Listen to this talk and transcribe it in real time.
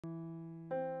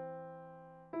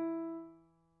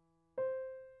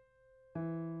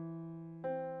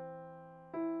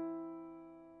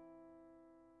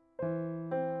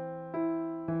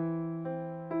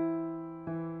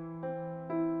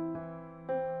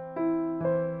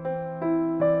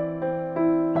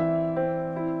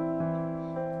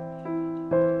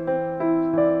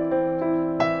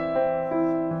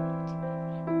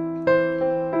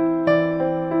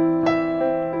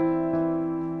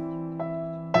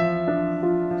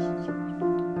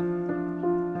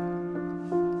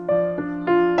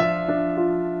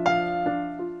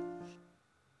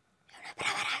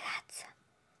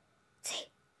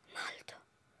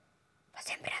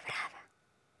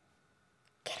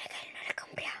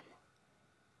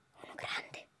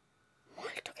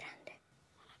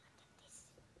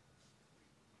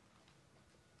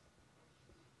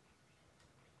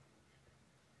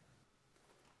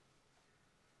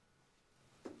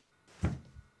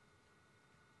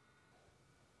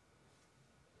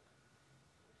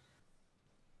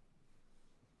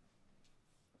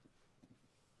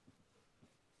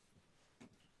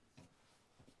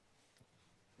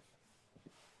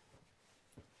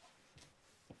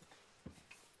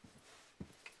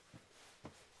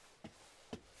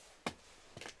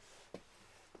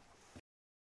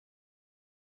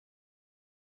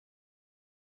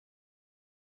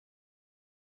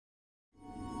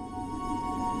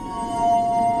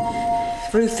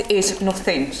Ruth is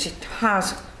nothing. She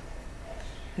has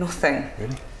nothing.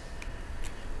 Really?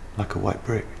 Like a white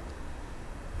brick?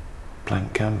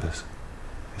 Blank canvas?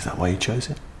 Is that why you chose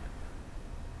it?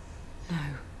 No,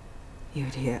 you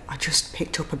idiot. I just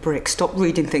picked up a brick. Stop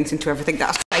reading things into everything that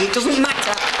I say. It doesn't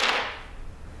matter.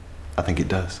 I think it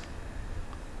does.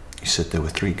 You said there were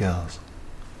 3 girls.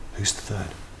 Who's the third?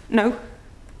 No.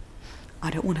 I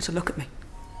don't want her to look at me.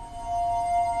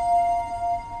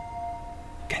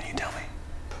 Can you tell me?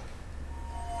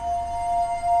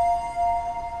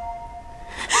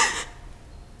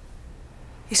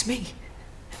 It's me.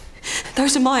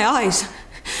 Those are my eyes.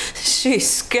 She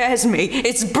scares me.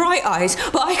 It's bright eyes,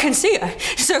 but I can see her.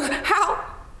 So how?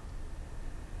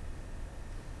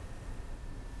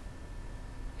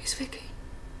 It's Vicky.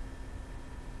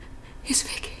 It's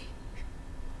Vicky.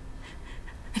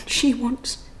 And she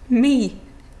wants me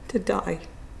to die.